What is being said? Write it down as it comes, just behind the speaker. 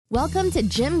Welcome to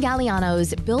Jim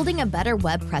Galliano's Building a Better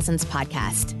Web Presence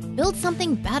podcast. Build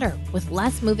something better with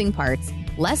less moving parts,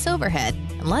 less overhead,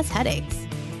 and less headaches.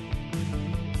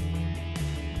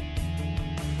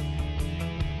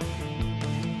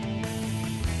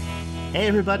 Hey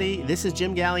everybody, this is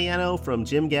Jim Galliano from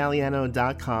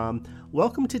JimGalliano.com.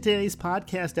 Welcome to today's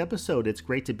podcast episode. It's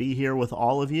great to be here with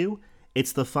all of you.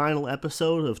 It's the final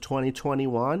episode of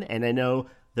 2021, and I know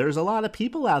there's a lot of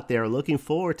people out there looking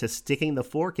forward to sticking the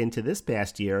fork into this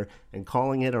past year and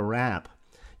calling it a wrap.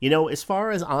 You know, as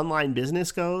far as online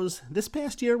business goes, this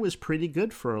past year was pretty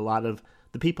good for a lot of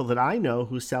the people that I know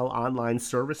who sell online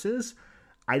services.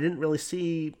 I didn't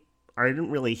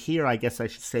really hear, I guess I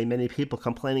should say, many people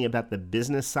complaining about the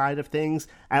business side of things,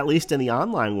 at least in the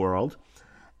online world.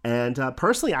 And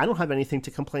personally, I don't have anything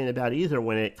to complain about either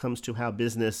when it comes to how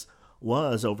business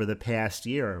was over the past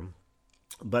year.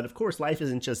 But of course, life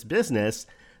isn't just business.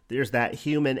 There's that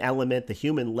human element, the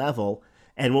human level.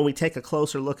 And when we take a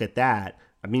closer look at that,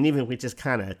 I mean, even if we just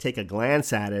kind of take a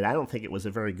glance at it, I don't think it was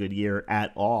a very good year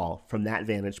at all from that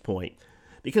vantage point.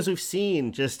 Because we've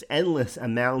seen just endless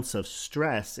amounts of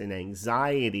stress and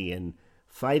anxiety and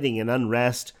fighting and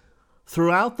unrest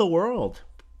throughout the world,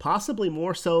 possibly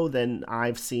more so than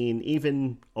I've seen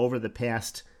even over the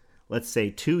past, let's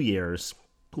say, 2 years,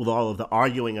 with all of the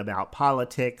arguing about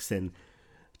politics and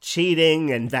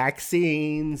cheating and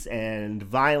vaccines and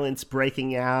violence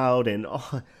breaking out and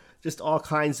just all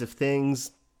kinds of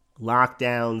things,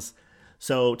 lockdowns.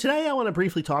 So today I want to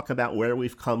briefly talk about where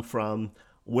we've come from,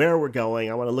 where we're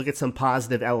going. I want to look at some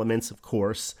positive elements, of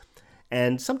course.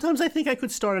 And sometimes I think I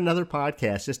could start another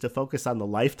podcast just to focus on the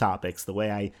life topics, the way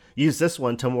I use this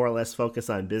one to more or less focus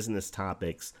on business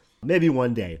topics. Maybe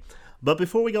one day. But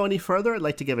before we go any further, I'd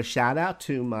like to give a shout out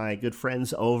to my good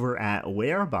friends over at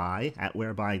Whereby, at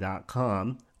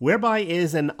whereby.com. Whereby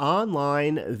is an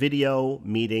online video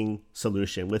meeting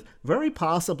solution with very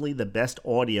possibly the best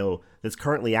audio that's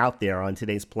currently out there on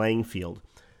today's playing field.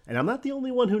 And I'm not the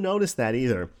only one who noticed that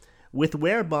either. With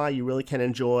Whereby, you really can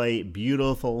enjoy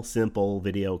beautiful, simple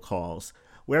video calls.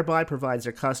 Whereby provides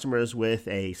their customers with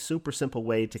a super simple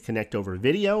way to connect over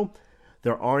video.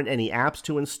 There aren't any apps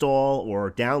to install or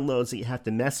downloads that you have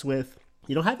to mess with.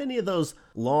 You don't have any of those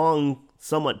long,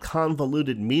 somewhat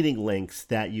convoluted meeting links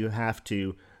that you have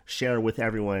to share with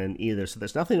everyone either. So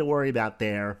there's nothing to worry about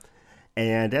there.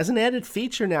 And as an added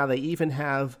feature now, they even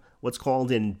have what's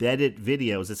called embedded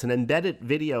videos. It's an embedded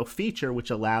video feature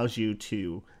which allows you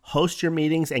to host your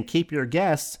meetings and keep your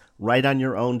guests right on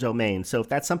your own domain. So if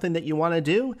that's something that you want to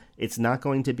do, it's not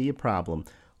going to be a problem.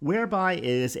 Whereby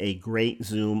is a great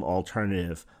Zoom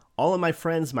alternative. All of my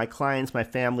friends, my clients, my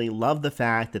family love the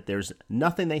fact that there's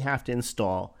nothing they have to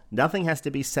install. Nothing has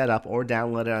to be set up or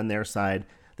downloaded on their side.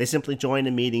 They simply join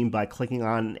a meeting by clicking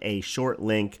on a short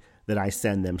link that I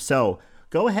send them. So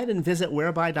go ahead and visit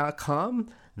whereby.com.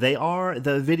 They are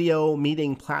the video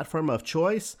meeting platform of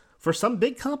choice for some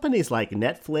big companies like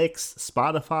Netflix,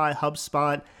 Spotify,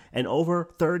 HubSpot, and over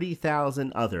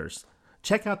 30,000 others.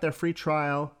 Check out their free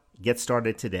trial. Get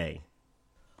started today.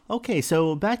 Okay,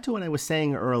 so back to what I was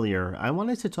saying earlier. I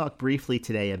wanted to talk briefly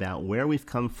today about where we've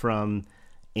come from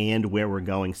and where we're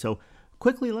going. So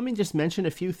quickly, let me just mention a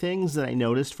few things that I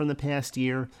noticed from the past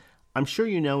year. I'm sure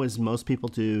you know, as most people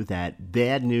do, that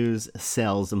bad news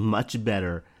sells much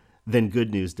better than good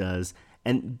news does.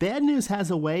 And bad news has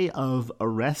a way of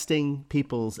arresting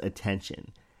people's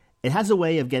attention. It has a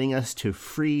way of getting us to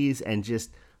freeze and just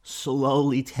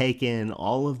slowly take in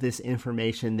all of this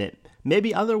information that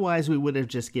maybe otherwise we would have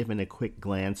just given a quick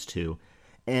glance to.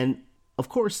 And of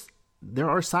course, there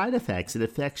are side effects. It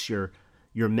affects your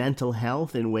mental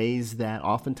health in ways that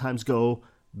oftentimes go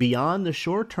beyond the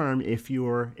short term if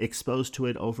you're exposed to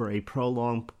it over a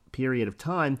prolonged period of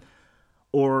time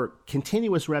or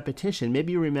continuous repetition.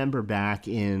 Maybe you remember back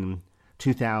in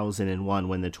 2001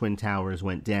 when the Twin Towers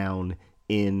went down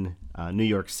in New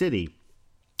York City.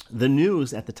 The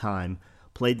news at the time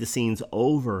played the scenes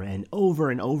over and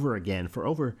over and over again for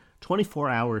over 24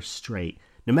 hours straight.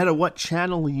 No matter what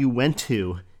channel you went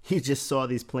to, you just saw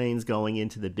these planes going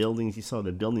into the buildings. You saw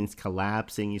the buildings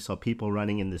collapsing. You saw people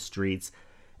running in the streets.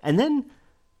 And then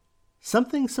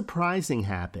something surprising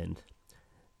happened.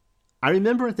 I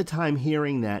remember at the time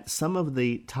hearing that some of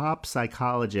the top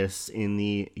psychologists in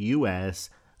the U.S.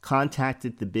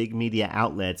 contacted the big media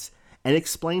outlets and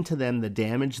explained to them the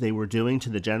damage they were doing to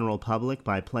the general public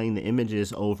by playing the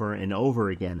images over and over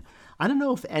again. I don't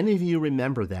know if any of you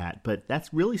remember that, but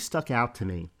that's really stuck out to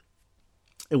me.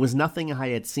 It was nothing I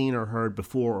had seen or heard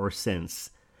before or since.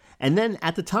 And then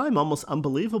at the time, almost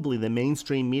unbelievably, the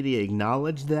mainstream media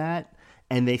acknowledged that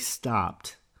and they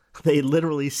stopped. They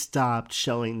literally stopped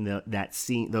showing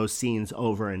those scenes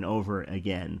over and over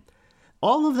again.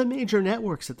 All of the major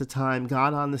networks at the time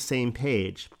got on the same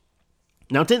page.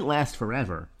 Now, it didn't last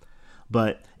forever,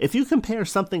 but if you compare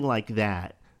something like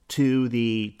that to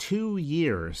the 2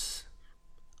 years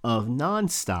of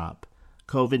nonstop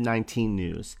COVID-19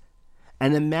 news,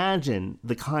 and imagine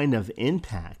the kind of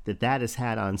impact that has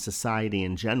had on society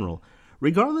in general,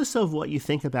 regardless of what you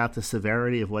think about the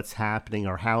severity of what's happening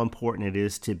or how important it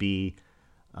is to be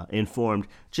informed,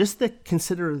 just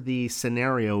consider the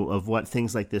scenario of what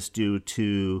things like this do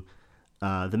to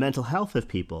the mental health of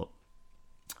people.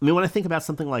 I mean, when I think about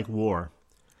something like war,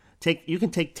 you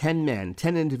can take 10 men,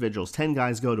 10 individuals, 10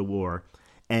 guys go to war,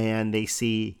 and they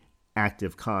see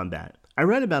active combat. I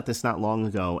read about this not long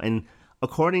ago, and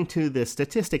according to the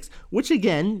statistics, which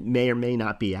again may or may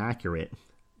not be accurate,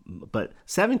 but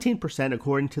 17%,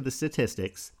 according to the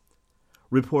statistics,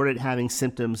 reported having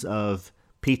symptoms of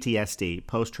PTSD,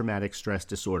 post-traumatic stress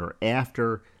disorder,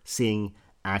 after seeing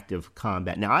active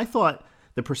combat. Now, I thought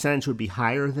the percentage would be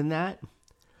higher than that,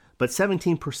 but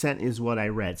 17% is what I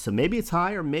read. So maybe it's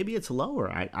higher, maybe it's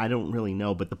lower. I don't really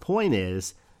know. But the point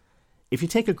is, if you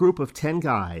take a group of 10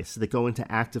 guys that go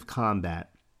into active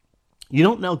combat, you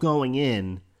don't know going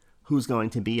in who's going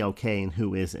to be okay and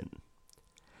who isn't.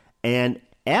 And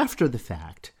after the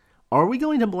fact, are we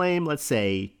going to blame, let's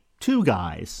say, 2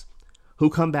 guys who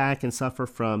come back and suffer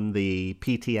from the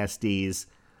PTSDs,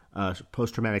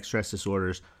 post-traumatic stress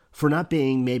disorders, for not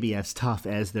being maybe as tough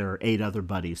as their 8 other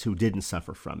buddies who didn't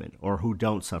suffer from it or who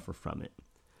don't suffer from it?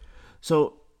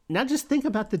 So now just think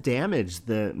about the damage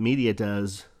the media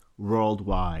does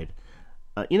worldwide.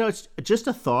 It's just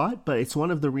a thought, but it's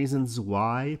one of the reasons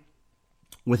why,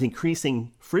 with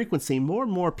increasing frequency, more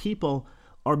and more people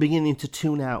are beginning to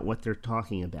tune out what they're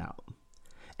talking about.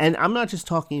 And I'm not just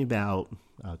talking about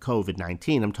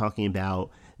COVID-19. I'm talking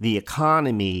about the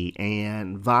economy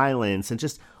and violence and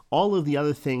just all of the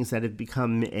other things that have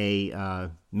become a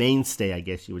mainstay, I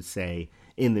guess you would say,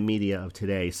 in the media of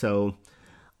today. So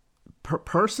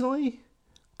personally,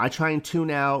 I try and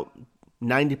tune out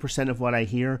 90% of what I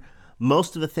hear.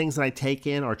 Most of the things that I take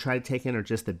in or try to take in are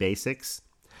just the basics.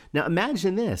 Now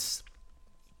imagine this.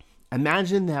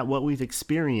 Imagine that what we've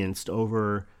experienced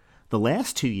over the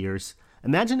last 2 years,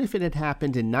 imagine if it had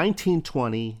happened in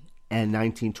 1920 and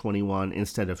 1921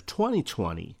 instead of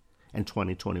 2020 and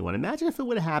 2021. Imagine if it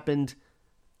would have happened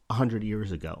 100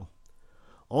 years ago.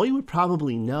 All you would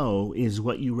probably know is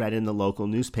what you read in the local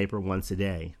newspaper once a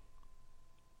day.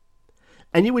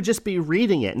 And you would just be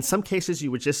reading it. In some cases,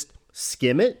 you would just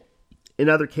skim it. In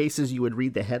other cases, you would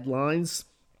read the headlines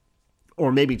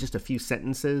or maybe just a few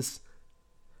sentences.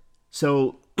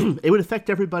 So it would affect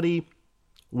everybody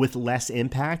with less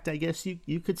impact, I guess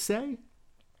you could say.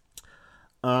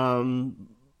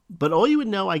 But all you would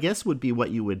know, I guess, would be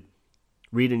what you would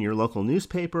read in your local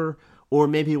newspaper, or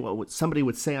maybe what somebody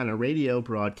would say on a radio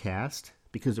broadcast,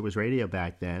 because there was radio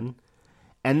back then.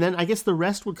 And then I guess the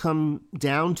rest would come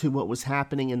down to what was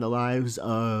happening in the lives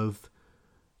of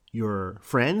your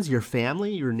friends, your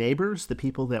family, your neighbors, the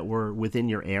people that were within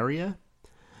your area.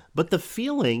 But the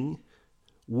feeling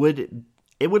would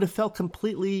have felt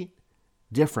completely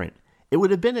different. It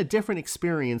would have been a different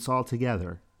experience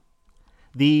altogether.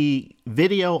 The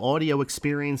video audio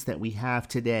experience that we have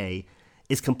today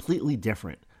is completely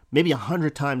different. Maybe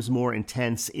 100 times more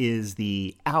intense is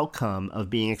the outcome of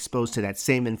being exposed to that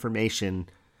same information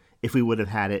if we would have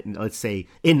had it, let's say,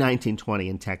 in 1920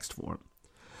 in text form.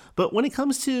 But when it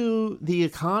comes to the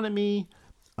economy,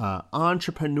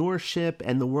 entrepreneurship,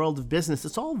 and the world of business,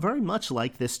 it's all very much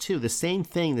like this too. The same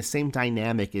thing, the same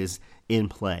dynamic is in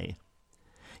play.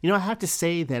 I have to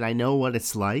say that I know what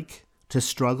it's like to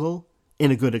struggle in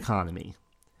a good economy.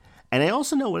 And I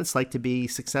also know what it's like to be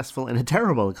successful in a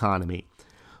terrible economy.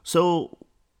 So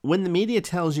when the media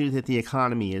tells you that the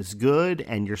economy is good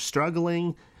and you're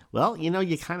struggling, well,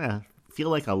 you kind of feel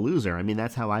like a loser. I mean,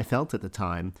 that's how I felt at the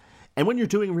time. And when you're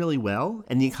doing really well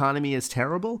and the economy is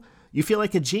terrible, you feel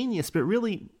like a genius, but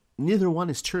really neither one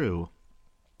is true.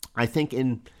 I think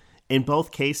in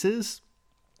both cases,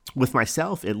 with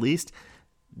myself at least,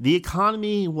 the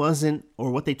economy wasn't,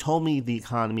 or what they told me the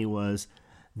economy was,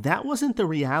 that wasn't the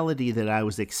reality that I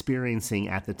was experiencing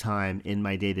at the time in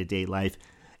my day-to-day life.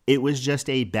 It was just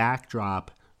a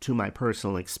backdrop to my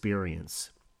personal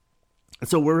experience. And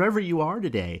so wherever you are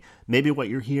today, maybe what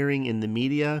you're hearing in the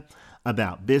media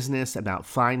about business, about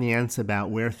finance,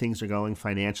 about where things are going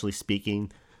financially speaking,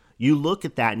 you look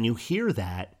at that and you hear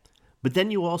that, but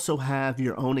then you also have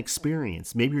your own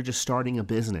experience. Maybe you're just starting a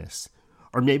business,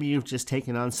 or maybe you've just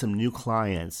taken on some new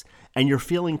clients and you're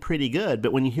feeling pretty good.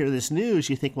 But when you hear this news,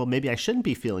 you think, well, maybe I shouldn't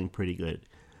be feeling pretty good.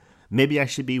 Maybe I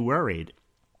should be worried.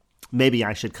 Maybe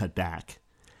I should cut back.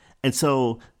 And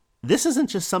so this isn't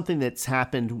just something that's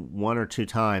happened one or two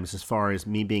times as far as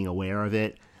me being aware of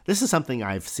it. This is something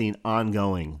I've seen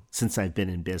ongoing since I've been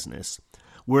in business.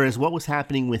 Whereas what was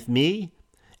happening with me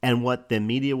and what the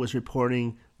media was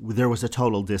reporting, there was a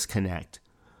total disconnect,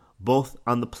 both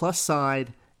on the plus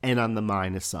side and on the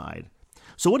minus side.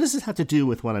 So what does this have to do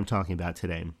with what I'm talking about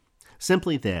today?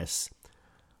 Simply this.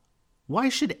 Why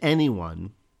should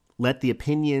anyone let the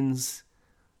opinions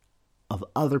of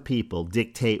other people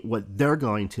dictate what they're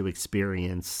going to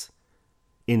experience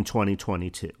in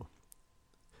 2022?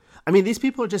 I mean, these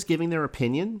people are just giving their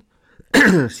opinion.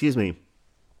 Excuse me.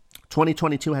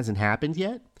 2022 hasn't happened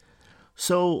yet.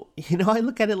 So, I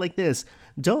look at it like this.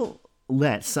 Don't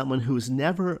let someone who's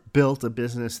never built a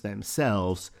business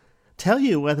themselves tell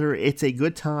you whether it's a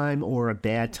good time or a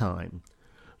bad time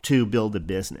to build a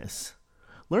business.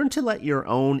 Learn to let your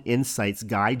own insights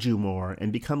guide you more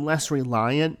and become less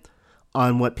reliant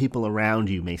on what people around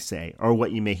you may say or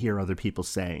what you may hear other people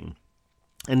saying.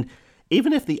 And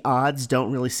even if the odds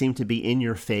don't really seem to be in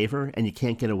your favor and you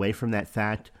can't get away from that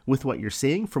fact with what you're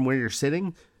seeing from where you're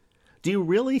sitting, do you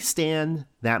really stand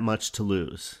that much to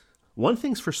lose? One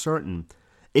thing's for certain,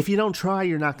 if you don't try,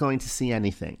 you're not going to see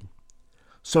anything.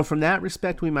 So from that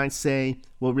respect, we might say,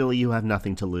 well, really, you have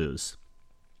nothing to lose.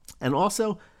 And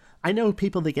also, I know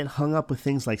people that get hung up with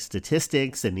things like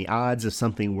statistics and the odds of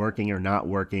something working or not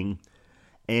working.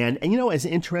 And as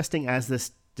interesting as the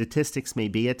statistics may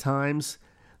be at times,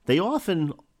 they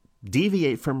often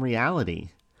deviate from reality.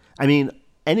 I mean,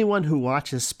 anyone who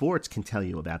watches sports can tell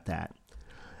you about that.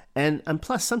 And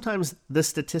plus, sometimes the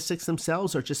statistics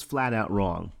themselves are just flat out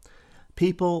wrong.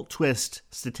 People twist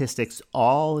statistics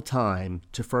all the time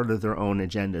to further their own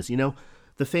agendas.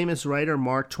 The famous writer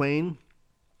Mark Twain,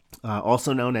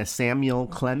 also known as Samuel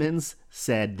Clemens,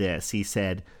 said this. He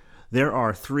said, "There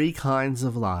are three kinds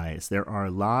of lies. There are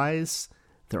lies,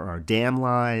 there are damn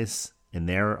lies, and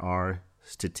there are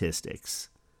statistics."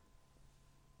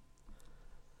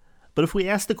 But if we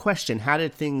ask the question, how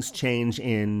did things change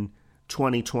in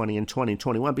 2020 and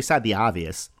 2021, beside the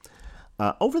obvious,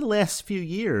 over the last few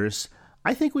years,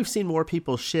 I think we've seen more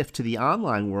people shift to the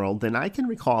online world than I can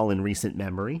recall in recent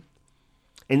memory.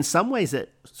 In some ways,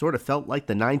 it sort of felt like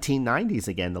the 1990s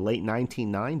again, the late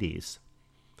 1990s.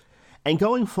 And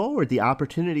going forward, the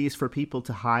opportunities for people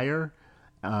to hire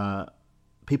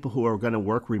people who are going to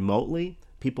work remotely,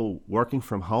 people working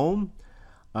from home,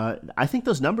 I think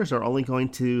those numbers are only going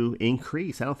to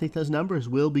increase. I don't think those numbers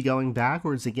will be going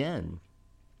backwards again.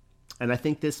 And I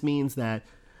think this means that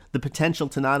the potential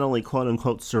to not only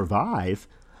quote-unquote survive,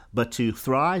 but to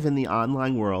thrive in the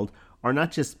online world are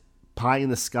not just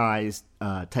pie-in-the-skies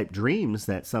type dreams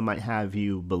that some might have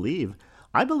you believe.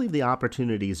 I believe the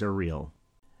opportunities are real.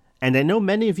 And I know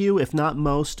many of you, if not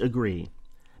most, agree.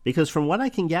 Because from what I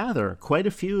can gather, quite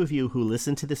a few of you who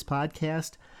listen to this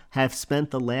podcast have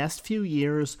spent the last few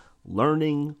years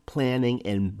learning, planning,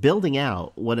 and building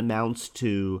out what amounts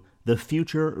to the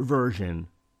future version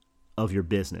of your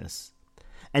business.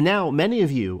 And now many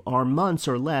of you are months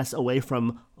or less away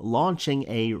from launching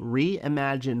a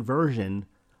reimagined version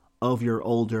of your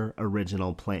older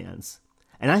original plans.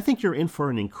 And I think you're in for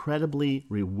an incredibly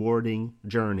rewarding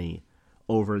journey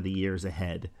over the years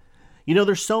ahead.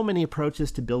 There's so many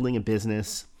approaches to building a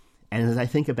business. And as I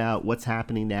think about what's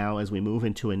happening now as we move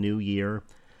into a new year,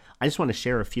 I just want to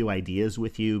share a few ideas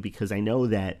with you because I know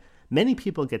that many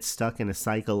people get stuck in a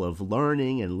cycle of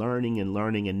learning and learning and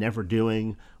learning and never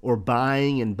doing, or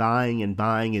buying and buying and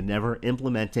buying and never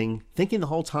implementing, thinking the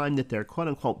whole time that they're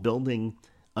quote-unquote building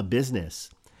a business.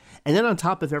 And then on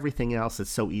top of everything else,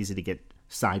 it's so easy to get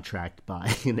sidetracked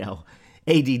by,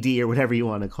 ADD or whatever you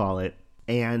want to call it.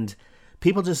 And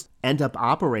people just end up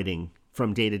operating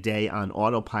from day to day on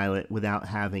autopilot without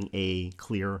having a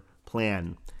clear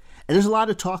plan. And there's a lot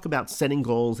of talk about setting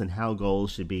goals and how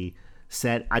goals should be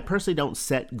set. I personally don't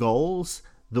set goals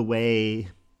the way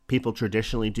people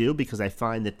traditionally do because I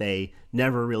find that they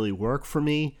never really work for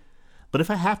me. But if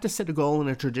I have to set a goal in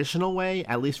a traditional way,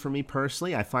 at least for me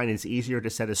personally, I find it's easier to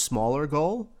set a smaller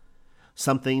goal,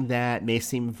 something that may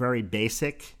seem very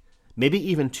basic, maybe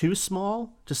even too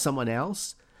small to someone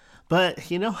else. But,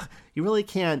 you really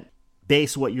can't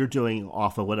base what you're doing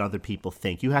off of what other people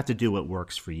think. You have to do what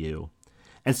works for you.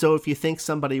 And so if you think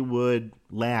somebody would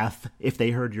laugh if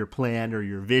they heard your plan or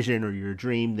your vision or your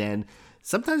dream, then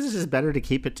sometimes it's just better to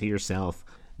keep it to yourself.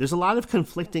 There's a lot of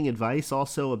conflicting advice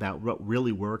also about what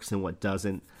really works and what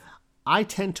doesn't. I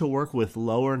tend to work with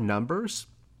lower numbers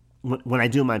when I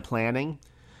do my planning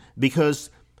because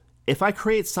if I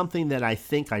create something that I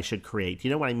think I should create, you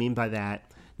know what I mean by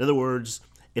that? In other words,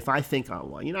 if I think,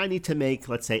 I need to make,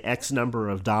 let's say, X number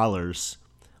of dollars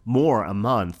more a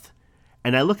month,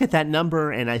 and I look at that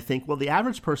number and I think, well, the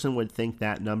average person would think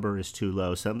that number is too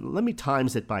low, so let me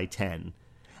times it by 10.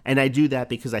 And I do that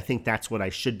because I think that's what I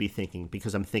should be thinking,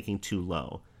 because I'm thinking too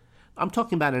low. I'm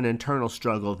talking about an internal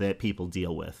struggle that people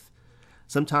deal with.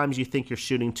 Sometimes you think you're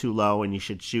shooting too low and you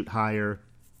should shoot higher.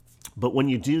 But when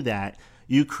you do that,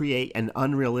 you create an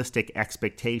unrealistic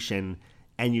expectation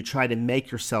and you try to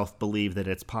make yourself believe that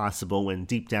it's possible when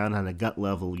deep down on a gut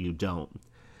level you don't.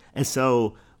 And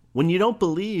so when you don't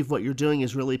believe what you're doing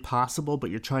is really possible,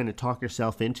 but you're trying to talk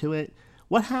yourself into it,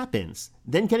 what happens?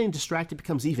 Then getting distracted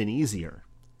becomes even easier.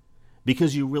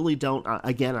 Because you really don't,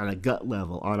 again, on a gut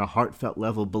level, on a heartfelt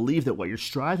level, believe that what you're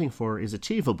striving for is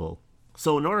achievable.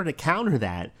 So in order to counter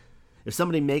that, if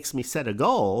somebody makes me set a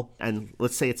goal, and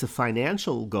let's say it's a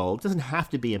financial goal, it doesn't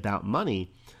have to be about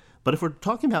money, but if we're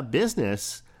talking about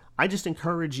business, I just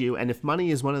encourage you, and if money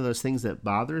is one of those things that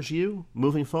bothers you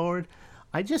moving forward,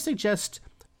 I just suggest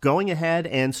going ahead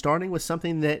and starting with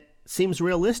something that seems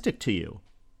realistic to you.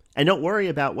 And don't worry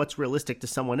about what's realistic to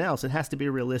someone else. It has to be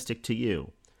realistic to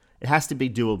you. It has to be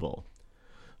doable.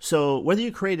 So whether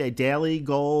you create a daily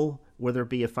goal, whether it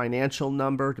be a financial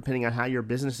number, depending on how your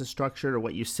business is structured or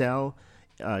what you sell,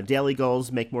 daily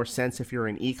goals make more sense if you're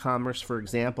in e-commerce, for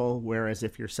example, whereas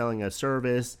if you're selling a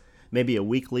service, maybe a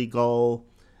weekly goal.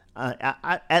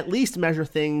 At least measure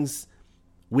things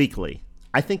weekly.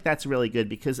 I think that's really good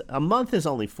because a month is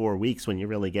only 4 weeks when you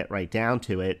really get right down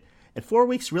to it. And 4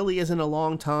 weeks really isn't a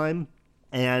long time.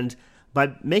 And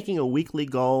by making a weekly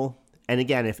goal, and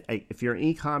again, if you're in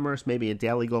e-commerce, maybe a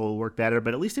daily goal will work better.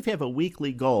 But at least if you have a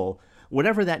weekly goal,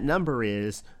 whatever that number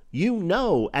is, you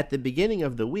know at the beginning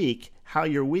of the week how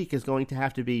your week is going to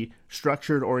have to be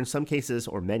structured, or in some cases,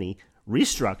 or many,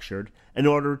 restructured in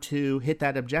order to hit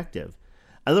that objective.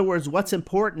 In other words, what's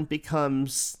important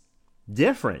becomes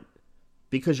different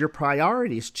because your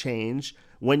priorities change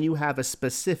when you have a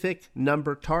specific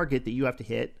number target that you have to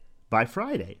hit by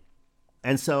Friday.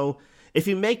 And so if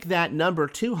you make that number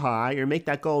too high or make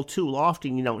that goal too lofty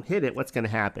and you don't hit it, what's going to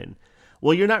happen?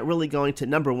 Well, you're not really going to,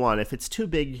 number one, if it's too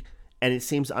big and it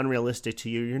seems unrealistic to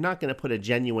you, you're not going to put a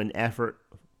genuine effort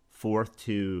forth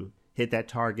to hit that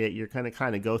target. You're going to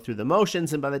kind of go through the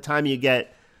motions, and by the time you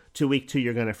get to week 2,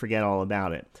 you're going to forget all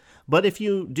about it. But if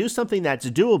you do something that's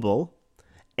doable,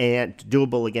 and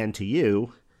doable again to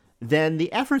you, then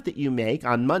the effort that you make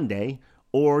on Monday,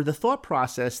 or the thought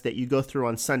process that you go through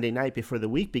on Sunday night before the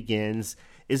week begins,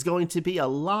 is going to be a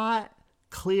lot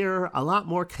clearer, a lot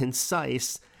more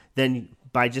concise than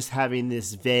by just having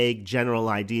this vague general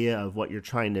idea of what you're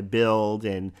trying to build,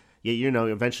 and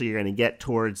eventually you're going to get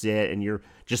towards it, and you're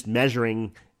just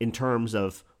measuring in terms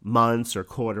of months or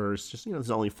quarters.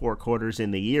 There's only 4 quarters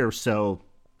in the year, so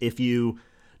if you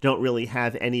don't really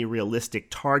have any realistic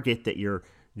target that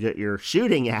you're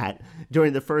shooting at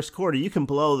during the first quarter, you can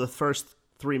blow the first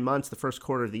 3 months, the first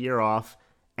quarter of the year off,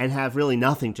 and have really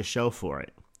nothing to show for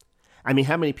it. I mean,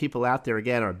 how many people out there,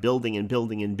 again, are building and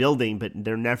building and building, but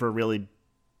they're never really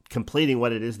completing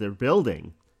what it is they're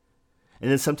building? And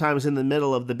then sometimes in the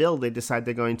middle of the build, they decide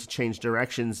they're going to change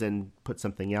directions and put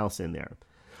something else in there.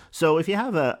 So if you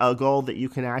have a goal that you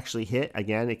can actually hit,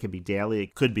 again, it could be daily,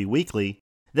 it could be weekly,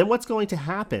 then what's going to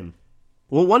happen?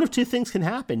 Well, one of two things can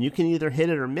happen. You can either hit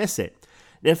it or miss it.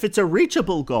 Now, if it's a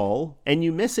reachable goal and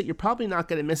you miss it, you're probably not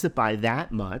going to miss it by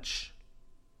that much.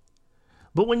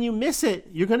 But when you miss it,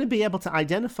 you're going to be able to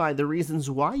identify the reasons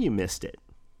why you missed it.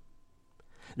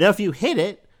 Now, if you hit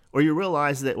it, or you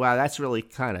realize that, wow, that's really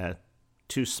kind of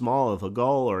too small of a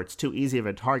goal, or it's too easy of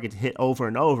a target to hit over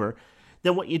and over,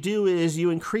 then what you do is you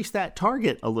increase that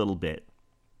target a little bit.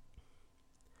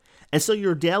 And so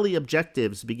your daily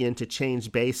objectives begin to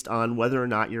change based on whether or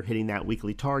not you're hitting that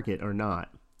weekly target or not.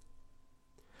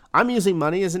 I'm using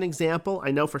money as an example.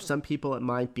 I know for some people it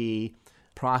might be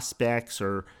prospects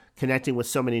or connecting with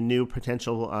so many new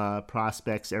potential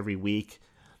prospects every week.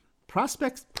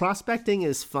 Prospecting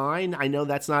is fine. I know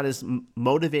that's not as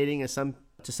motivating as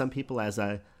to some people as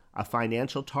a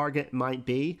financial target might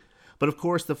be. But of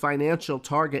course, the financial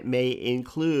target may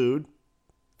include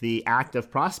the act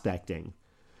of prospecting.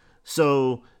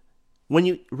 So when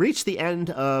you reach the end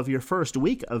of your first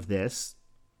week of this,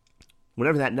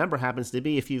 whatever that number happens to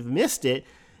be, if you've missed it,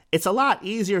 it's a lot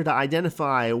easier to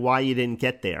identify why you didn't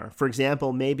get there. For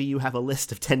example, maybe you have a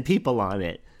list of 10 people on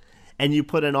it, and you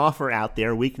put an offer out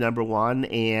there week number 1,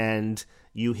 and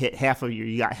you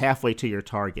got halfway to your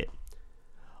target.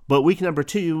 But week number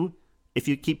 2, if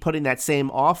you keep putting that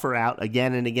same offer out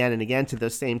again and again and again to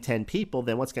those same 10 people,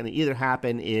 then what's going to either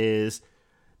happen is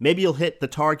Maybe you'll hit the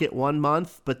target 1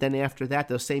 month, but then after that,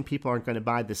 those same people aren't going to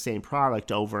buy the same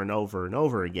product over and over and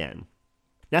over again.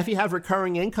 Now, if you have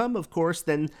recurring income, of course,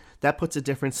 then that puts a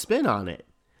different spin on it.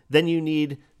 Then you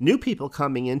need new people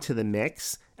coming into the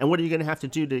mix. And what are you going to have to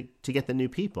do to get the new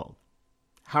people?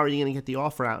 How are you going to get the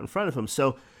offer out in front of them?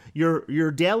 So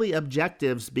your daily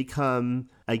objectives become,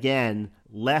 again,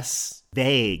 less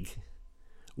vague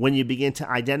when you begin to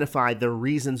identify the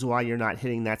reasons why you're not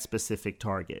hitting that specific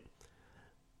target.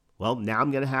 Well, now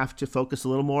I'm going to have to focus a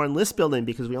little more on list building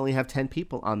because we only have 10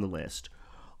 people on the list.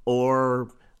 Or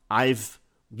I've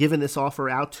given this offer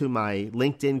out to my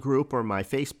LinkedIn group or my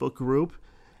Facebook group,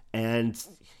 and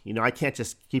I can't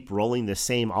just keep rolling the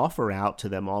same offer out to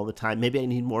them all the time. Maybe I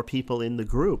need more people in the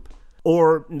group.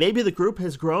 Or maybe the group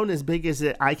has grown as big as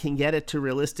I can get it to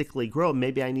realistically grow.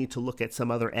 Maybe I need to look at some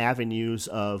other avenues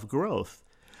of growth.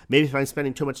 Maybe if I'm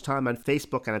spending too much time on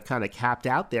Facebook and I'm kind of capped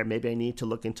out there, maybe I need to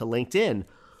look into LinkedIn.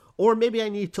 Or maybe I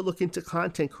need to look into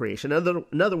content creation.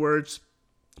 In other words,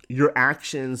 your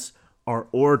actions are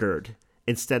ordered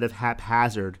instead of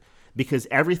haphazard, because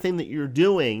everything that you're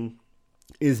doing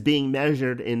is being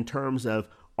measured in terms of,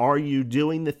 are you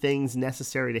doing the things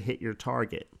necessary to hit your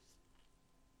target?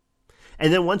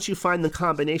 And then once you find the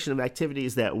combination of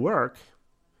activities that work,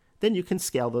 then you can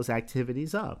scale those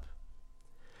activities up.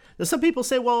 Now, some people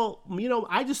say, well,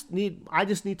 I just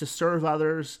need to serve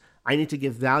others. I need to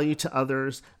give value to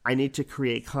others. I need to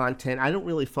create content. I don't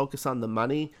really focus on the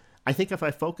money. I think if I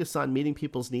focus on meeting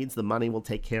people's needs, the money will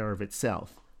take care of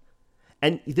itself.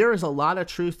 And there is a lot of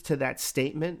truth to that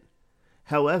statement.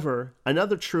 However,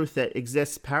 another truth that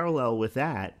exists parallel with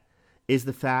that is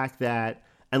the fact that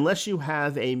unless you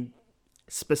have a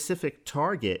specific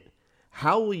target,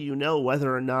 how will you know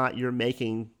whether or not you're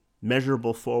making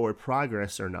measurable forward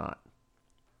progress or not?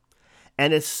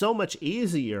 And it's so much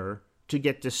easier to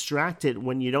get distracted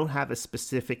when you don't have a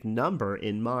specific number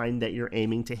in mind that you're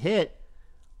aiming to hit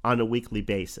on a weekly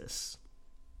basis.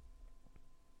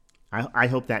 I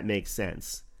hope that makes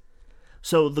sense.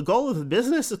 So the goal of the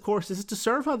business, of course, is to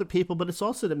serve other people, but it's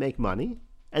also to make money.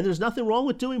 And there's nothing wrong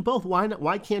with doing both.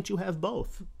 Why can't you have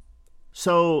both?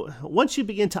 So once you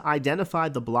begin to identify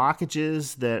the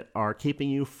blockages that are keeping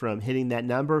you from hitting that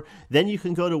number, then you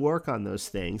can go to work on those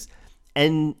things.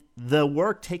 And the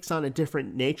work takes on a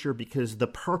different nature because the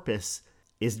purpose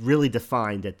is really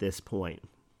defined at this point.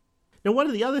 Now, one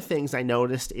of the other things I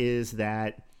noticed is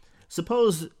that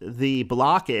suppose the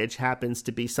blockage happens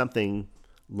to be something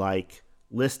like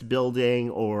list building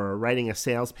or writing a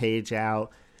sales page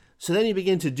out. So then you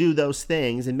begin to do those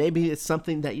things, and maybe it's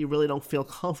something that you really don't feel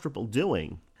comfortable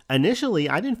doing. Initially,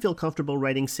 I didn't feel comfortable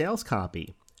writing sales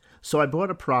copy. So I bought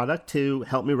a product to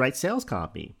help me write sales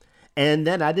copy. And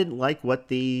then I didn't like what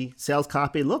the sales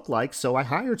copy looked like, so I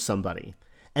hired somebody.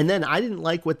 And then I didn't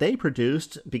like what they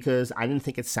produced because I didn't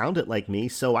think it sounded like me,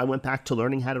 so I went back to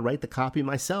learning how to write the copy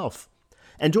myself.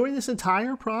 And during this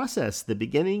entire process, the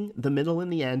beginning, the middle,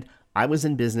 and the end, I was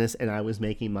in business and I was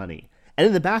making money. And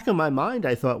in the back of my mind,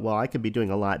 I thought, well, I could be doing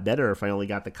a lot better if I only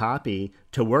got the copy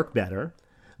to work better.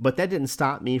 But that didn't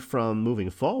stop me from moving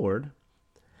forward.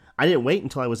 I didn't wait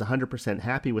until I was 100%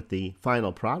 happy with the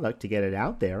final product to get it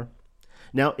out there.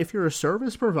 Now, if you're a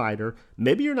service provider,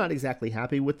 maybe you're not exactly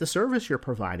happy with the service you're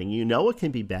providing. You know it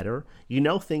can be better. You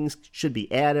know things should be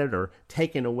added or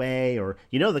taken away, or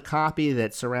you know the copy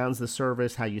that surrounds the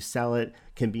service, how you sell it,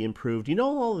 can be improved. You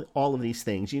know all of these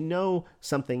things. You know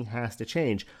something has to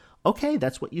change. Okay,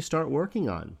 that's what you start working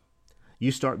on.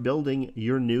 You start building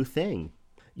your new thing.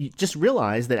 You just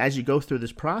realize that as you go through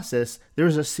this process,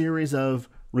 there's a series of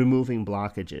removing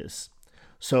blockages.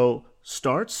 So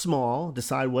start small,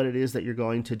 decide what it is that you're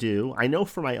going to do. I know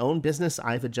for my own business,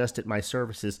 I've adjusted my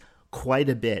services quite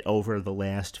a bit over the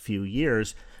last few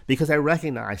years because I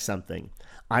recognize something.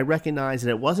 I recognize that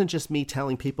it wasn't just me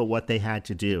telling people what they had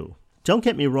to do. Don't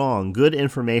get me wrong, good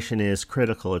information is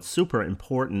critical. It's super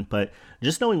important, but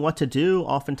just knowing what to do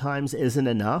oftentimes isn't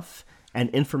enough, and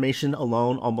information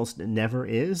alone almost never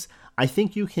is. I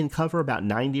think you can cover about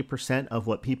 90% of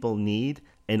what people need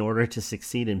in order to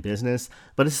succeed in business,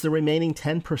 but it's the remaining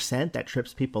 10% that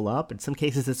trips people up. In some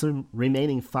cases, it's the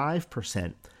remaining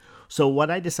 5%. So what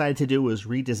I decided to do was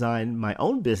redesign my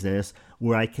own business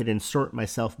where I could insert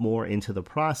myself more into the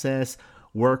process,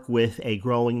 work with a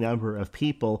growing number of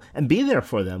people, and be there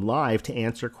for them live to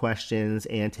answer questions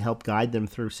and to help guide them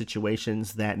through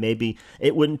situations that maybe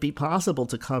it wouldn't be possible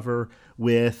to cover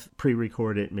with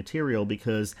pre-recorded material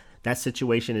because that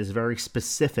situation is very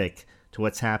specific to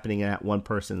what's happening at one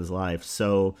person's life.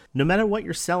 So no matter what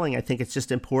you're selling, I think it's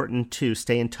just important to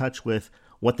stay in touch with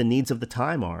what the needs of the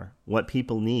time are, what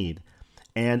people need.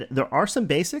 And there are some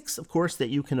basics, of course, that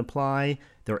you can apply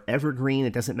They're evergreen.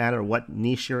 It doesn't matter what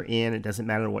niche you're in. It doesn't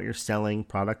matter what you're selling,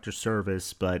 product or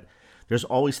service, but there's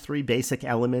always three basic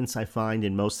elements I find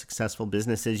in most successful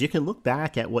businesses. You can look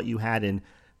back at what you had in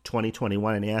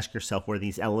 2021 and ask yourself, were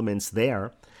these elements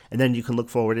there? And then you can look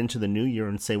forward into the new year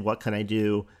and say, what can I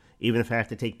do, even if I have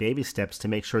to take baby steps, to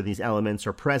make sure these elements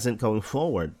are present going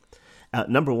forward?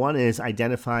 Number one is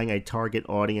identifying a target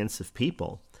audience of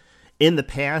people. In the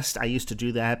past, I used to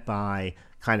do that by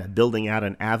kind of building out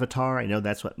an avatar. I know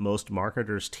that's what most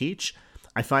marketers teach.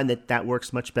 I find that that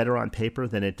works much better on paper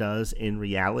than it does in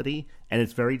reality. And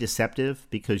it's very deceptive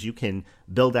because you can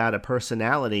build out a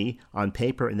personality on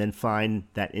paper and then find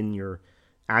that in your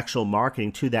actual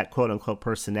marketing to that quote unquote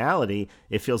personality,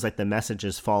 it feels like the message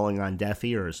is falling on deaf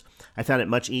ears. I found it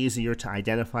much easier to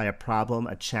identify a problem,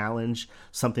 a challenge,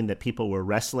 something that people were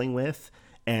wrestling with,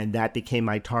 and that became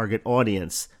my target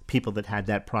audience, people that had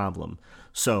that problem.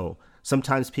 So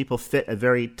sometimes people fit a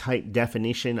very tight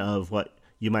definition of what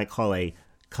you might call a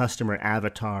customer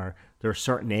avatar. They're a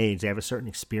certain age, they have a certain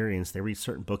experience, they read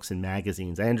certain books and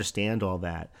magazines. I understand all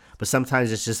that. But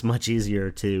sometimes it's just much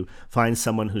easier to find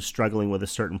someone who's struggling with a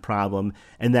certain problem,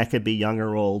 and that could be young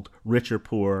or old, rich or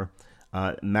poor.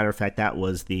 Matter of fact, that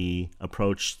was the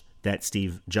approach that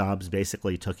Steve Jobs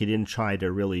basically took. He didn't try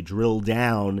to really drill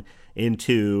down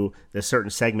into the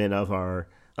certain segment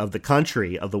of the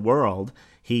country, of the world.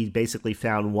 He basically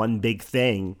found one big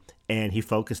thing, and he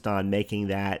focused on making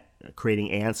that,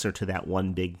 creating answer to that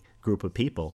one big group of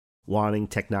people, wanting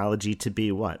technology to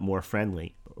be what? More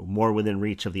friendly, more within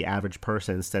reach of the average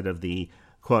person instead of the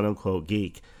quote unquote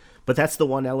geek. But that's the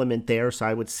one element there. So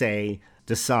I would say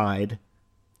decide,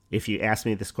 if you ask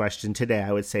me this question today,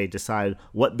 I would say decide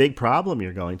what big problem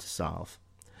you're going to solve,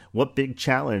 what big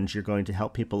challenge you're going to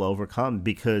help people overcome,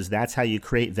 because that's how you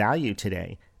create value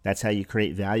today. That's how you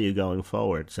create value going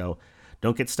forward. So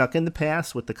don't get stuck in the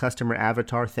past with the customer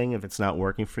avatar thing if it's not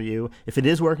working for you. If it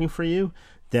is working for you,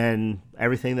 then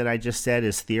everything that I just said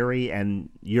is theory, and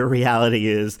your reality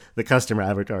is the customer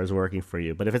avatar is working for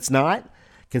you. But if it's not,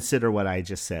 consider what I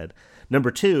just said.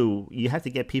 Number two, you have to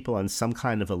get people on some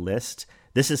kind of a list.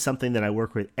 This is something that I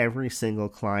work with every single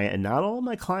client, and not all of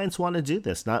my clients want to do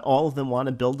this. Not all of them want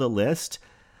to build a list.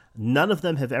 None of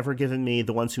them have ever given me,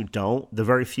 the ones who don't, the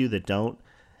very few that don't,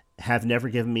 have never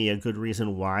given me a good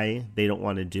reason why they don't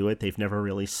want to do it. They've never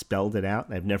really spelled it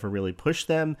out. I've never really pushed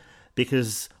them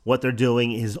because what they're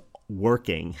doing is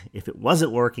working. If it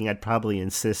wasn't working, I'd probably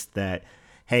insist that,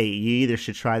 hey, you either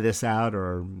should try this out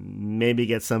or maybe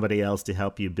get somebody else to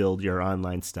help you build your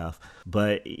online stuff.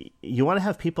 But you want to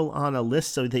have people on a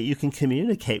list so that you can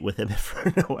communicate with them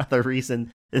for no other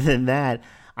reason than that.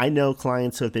 I know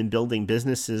clients who have been building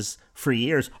businesses for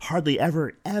years, hardly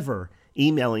ever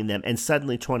emailing them, and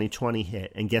suddenly 2020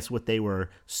 hit, and guess what they were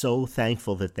so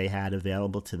thankful that they had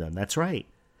available to them? That's right,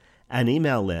 an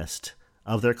email list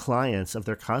of their clients, of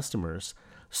their customers,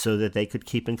 so that they could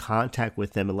keep in contact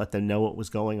with them and let them know what was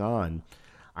going on.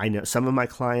 I know some of my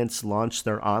clients launched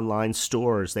their online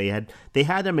stores. They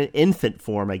had them in infant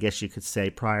form, I guess you could say,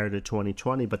 prior to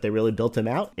 2020, but they really built them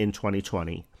out in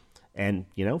 2020, and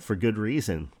for good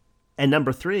reason. And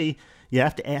number three, you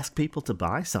have to ask people to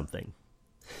buy something.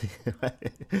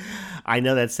 I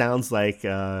know that sounds like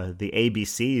the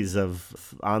ABCs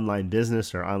of online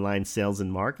business or online sales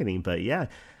and marketing, but yeah,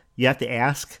 you have to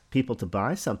ask people to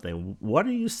buy something. What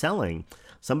are you selling?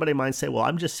 Somebody might say, well,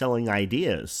 I'm just selling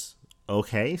ideas.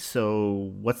 Okay,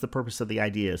 so what's the purpose of the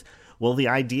ideas? Well, the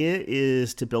idea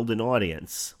is to build an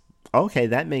audience. Okay,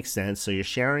 that makes sense. So you're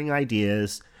sharing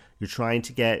ideas. You're trying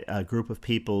to get a group of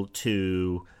people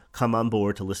to come on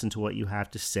board to listen to what you have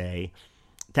to say.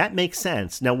 That makes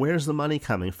sense. Now, where's the money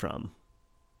coming from?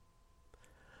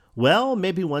 Well,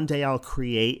 maybe one day I'll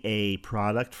create a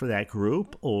product for that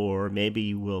group, or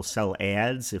maybe we'll sell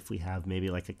ads if we have maybe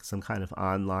like some kind of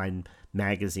online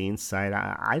magazine site.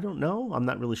 I don't know. I'm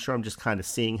not really sure. I'm just kind of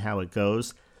seeing how it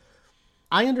goes.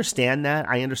 I understand that.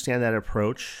 I understand that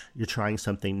approach. You're trying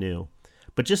something new.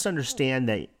 But just understand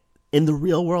that in the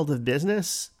real world of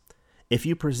business, if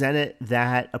you presented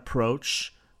that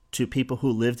approach to people who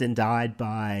lived and died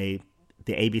by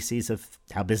the ABCs of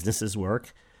how businesses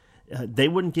work, they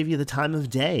wouldn't give you the time of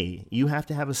day. You have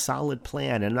to have a solid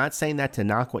plan. And I'm not saying that to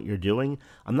knock what you're doing.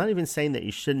 I'm not even saying that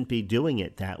you shouldn't be doing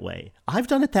it that way. I've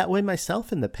done it that way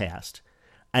myself in the past.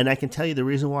 And I can tell you the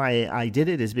reason why I did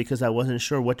it is because I wasn't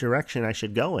sure what direction I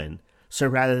should go in. So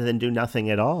rather than do nothing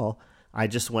at all, I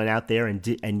just went out there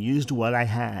and used what I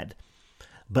had.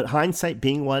 But hindsight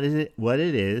being what it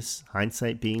is,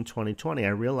 hindsight being 2020, I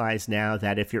realize now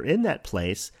that if you're in that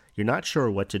place, you're not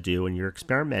sure what to do and you're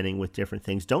experimenting with different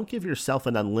things, don't give yourself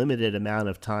an unlimited amount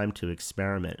of time to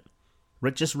experiment.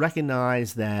 Just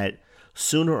recognize that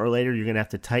sooner or later you're going to have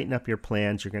to tighten up your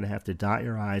plans. You're going to have to dot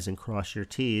your I's and cross your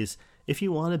T's if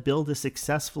you want to build a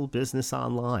successful business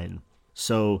online.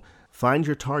 So find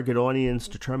your target audience,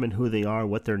 determine who they are,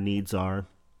 what their needs are,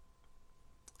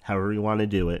 however you want to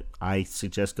do it. I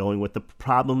suggest going with the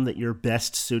problem that you're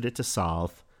best suited to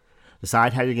solve.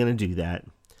 Decide how you're going to do that.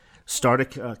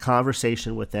 Start a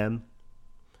conversation with them.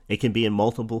 It can be in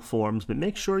multiple forms, but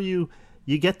make sure you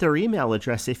get their email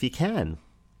address if you can.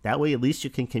 That way, at least you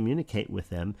can communicate with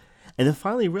them. And then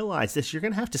finally realize this, you're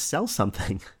going to have to sell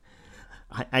something.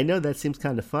 I know that seems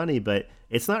kind of funny, but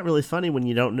it's not really funny when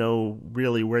you don't know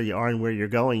really where you are and where you're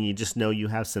going. You just know you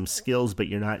have some skills, but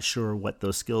you're not sure what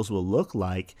those skills will look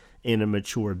like in a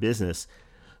mature business.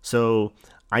 So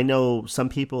I know some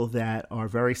people that are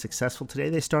very successful today.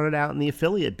 They started out in the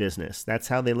affiliate business. That's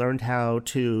how they learned how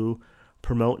to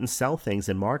promote and sell things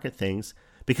and market things,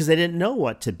 because they didn't know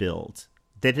what to build.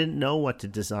 They didn't know what to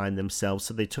design themselves.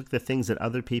 So they took the things that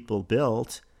other people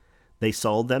built, they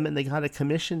sold them, and they got a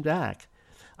commission back.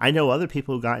 I know other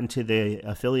people who got into the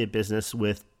affiliate business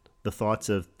with the thoughts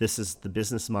of, this is the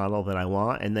business model that I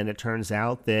want. And then it turns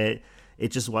out that it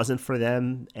just wasn't for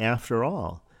them after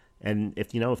all. And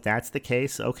if that's the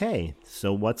case, okay.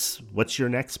 So what's your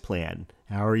next plan?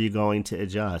 How are you going to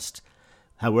adjust?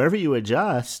 However you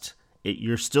adjust,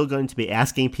 you're still going to be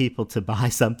asking people to buy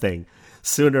something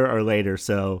sooner or later.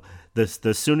 So the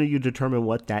sooner you determine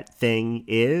what that thing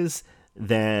is,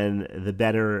 then the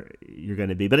better you're going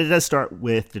to be. But it does start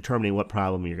with determining what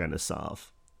problem you're going to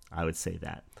solve. I would say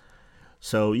that.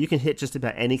 So you can hit just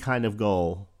about any kind of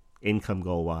goal, income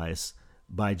goal wise,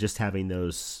 by just doing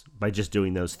those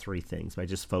 3 things, by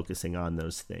just focusing on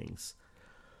those things.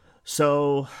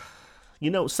 So,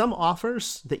 some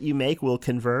offers that you make will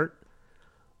convert.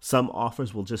 Some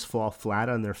offers will just fall flat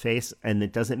on their face, and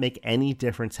it doesn't make any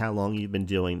difference how long you've been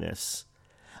doing this.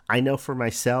 I know for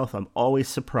myself, I'm always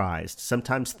surprised.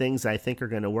 Sometimes things I think are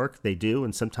going to work, they do,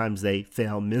 and sometimes they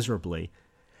fail miserably.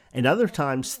 And other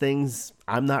times things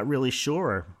I'm not really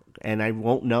sure, and I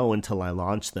won't know until I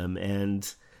launch them.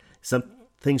 And some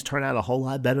things turn out a whole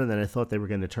lot better than I thought they were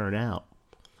going to turn out.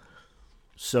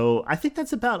 So I think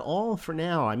that's about all for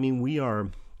now. I mean, we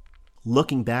are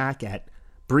looking back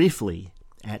briefly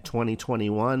at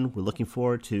 2021. We're looking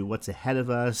forward to what's ahead of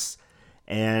us.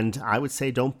 And I would say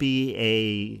don't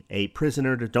be a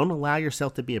prisoner. Don't allow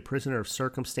yourself to be a prisoner of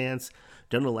circumstance.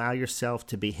 Don't allow yourself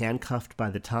to be handcuffed by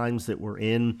the times that we're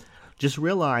in. Just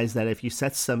realize that if you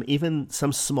set some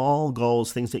small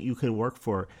goals, things that you can work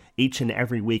for each and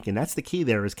every week, and that's the key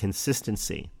there is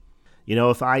consistency.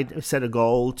 If I set a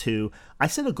goal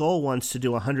once to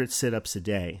do 100 sit-ups a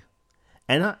day,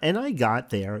 and I got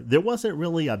there. There wasn't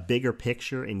really a bigger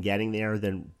picture in getting there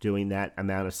than doing that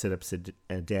amount of sit-ups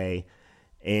a day.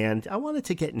 And I wanted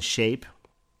to get in shape.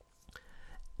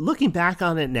 Looking back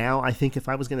on it now, I think if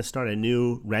I was going to start a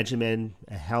new regimen,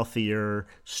 a healthier,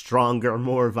 stronger,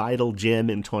 more vital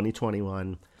gym in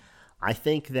 2021, I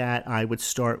think that I would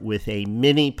start with a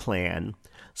mini plan,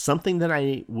 something that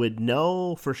I would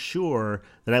know for sure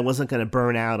that I wasn't going to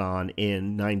burn out on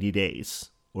in 90 days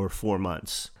or 4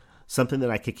 months, something that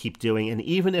I could keep doing. And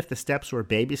even if the steps were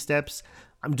baby steps,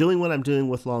 I'm doing what I'm doing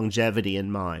with longevity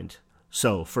in mind.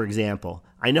 So, for example,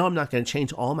 I know I'm not going to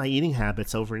change all my eating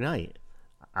habits overnight.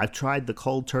 I've tried the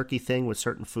cold turkey thing with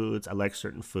certain foods. I like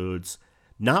certain foods.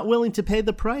 Not willing to pay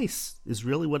the price is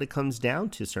really what it comes down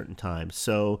to certain times.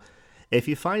 So if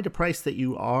you find a price that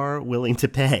you are willing to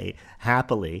pay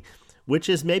happily, which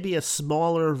is maybe a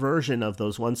smaller version of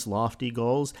those once lofty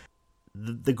goals,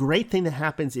 the great thing that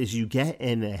happens is you get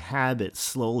in a habit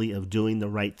slowly of doing the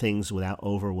right things without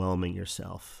overwhelming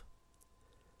yourself.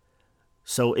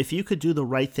 So if you could do the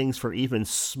right things for even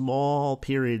small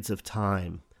periods of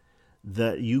time,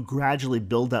 you gradually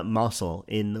build up muscle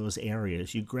in those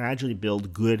areas. You gradually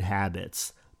build good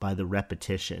habits by the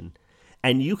repetition.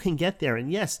 And you can get there.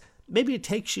 And yes, maybe it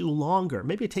takes you longer.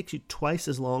 Maybe it takes you twice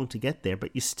as long to get there,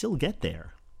 but you still get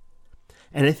there.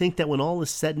 And I think that when all is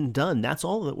said and done, that's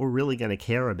all that we're really going to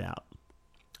care about.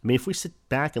 I mean, if we sit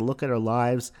back and look at our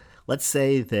lives, let's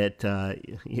say that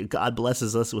God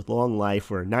blesses us with long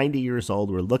life. We're 90 years old.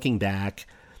 We're looking back.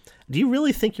 Do you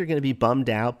really think you're going to be bummed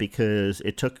out because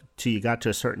it took till you got to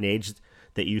a certain age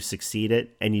that you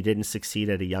succeeded and you didn't succeed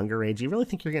at a younger age? Do you really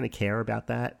think you're going to care about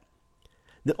that?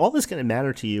 All that's going to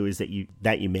matter to you is that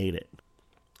you made it.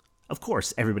 Of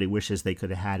course, everybody wishes they could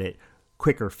have had it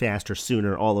quicker, faster,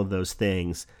 sooner, all of those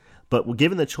things. But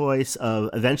given the choice of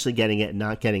eventually getting it and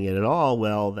not getting it at all,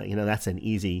 well, that's an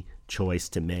easy choice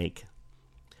to make.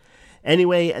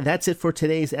 Anyway, that's it for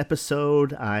today's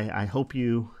episode. I hope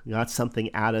you got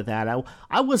something out of that.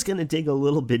 I was going to dig a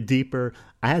little bit deeper.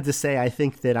 I had to say, I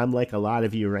think that I'm like a lot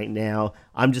of you right now.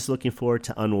 I'm just looking forward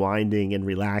to unwinding and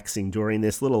relaxing during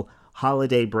this little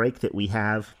holiday break that we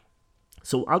have.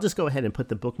 So I'll just go ahead and put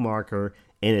the bookmarker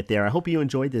in it there. I hope you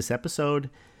enjoyed this episode.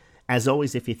 As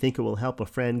always, if you think it will help a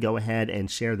friend, go ahead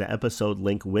and share the episode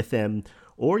link with them.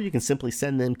 Or you can simply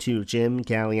send them to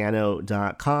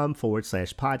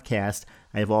jimgalliano.com/podcast.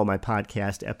 I have all my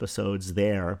podcast episodes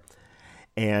there.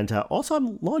 And also,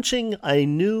 I'm launching a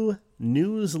new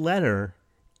newsletter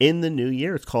in the new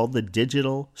year. It's called the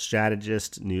Digital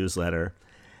Strategist Newsletter.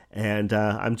 And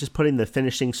I'm just putting the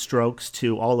finishing strokes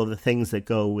to all of the things that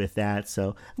go with that.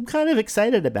 So I'm kind of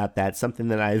excited about that, something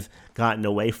that I've gotten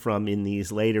away from in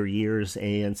these later years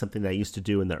and something that I used to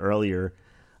do in the earlier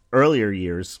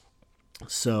years.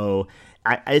 So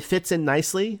it fits in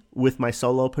nicely with my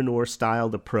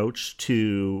solopreneur-styled approach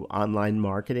to online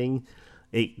marketing.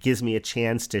 It gives me a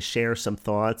chance to share some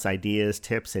thoughts, ideas,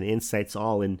 tips, and insights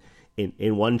all in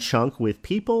one chunk with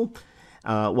people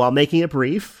while making it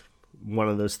brief. One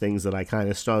of those things that I kind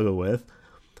of struggle with.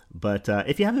 But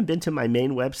if you haven't been to my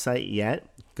main website yet,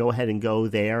 go ahead and go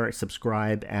there.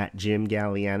 Subscribe at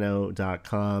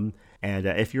jimgalliano.com. And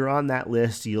if you're on that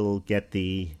list, you'll get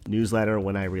the newsletter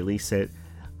when I release it.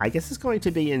 I guess it's going to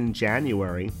be in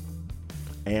January,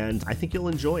 and I think you'll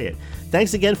enjoy it.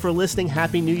 Thanks again for listening.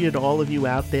 Happy New Year to all of you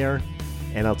out there,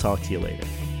 and I'll talk to you later.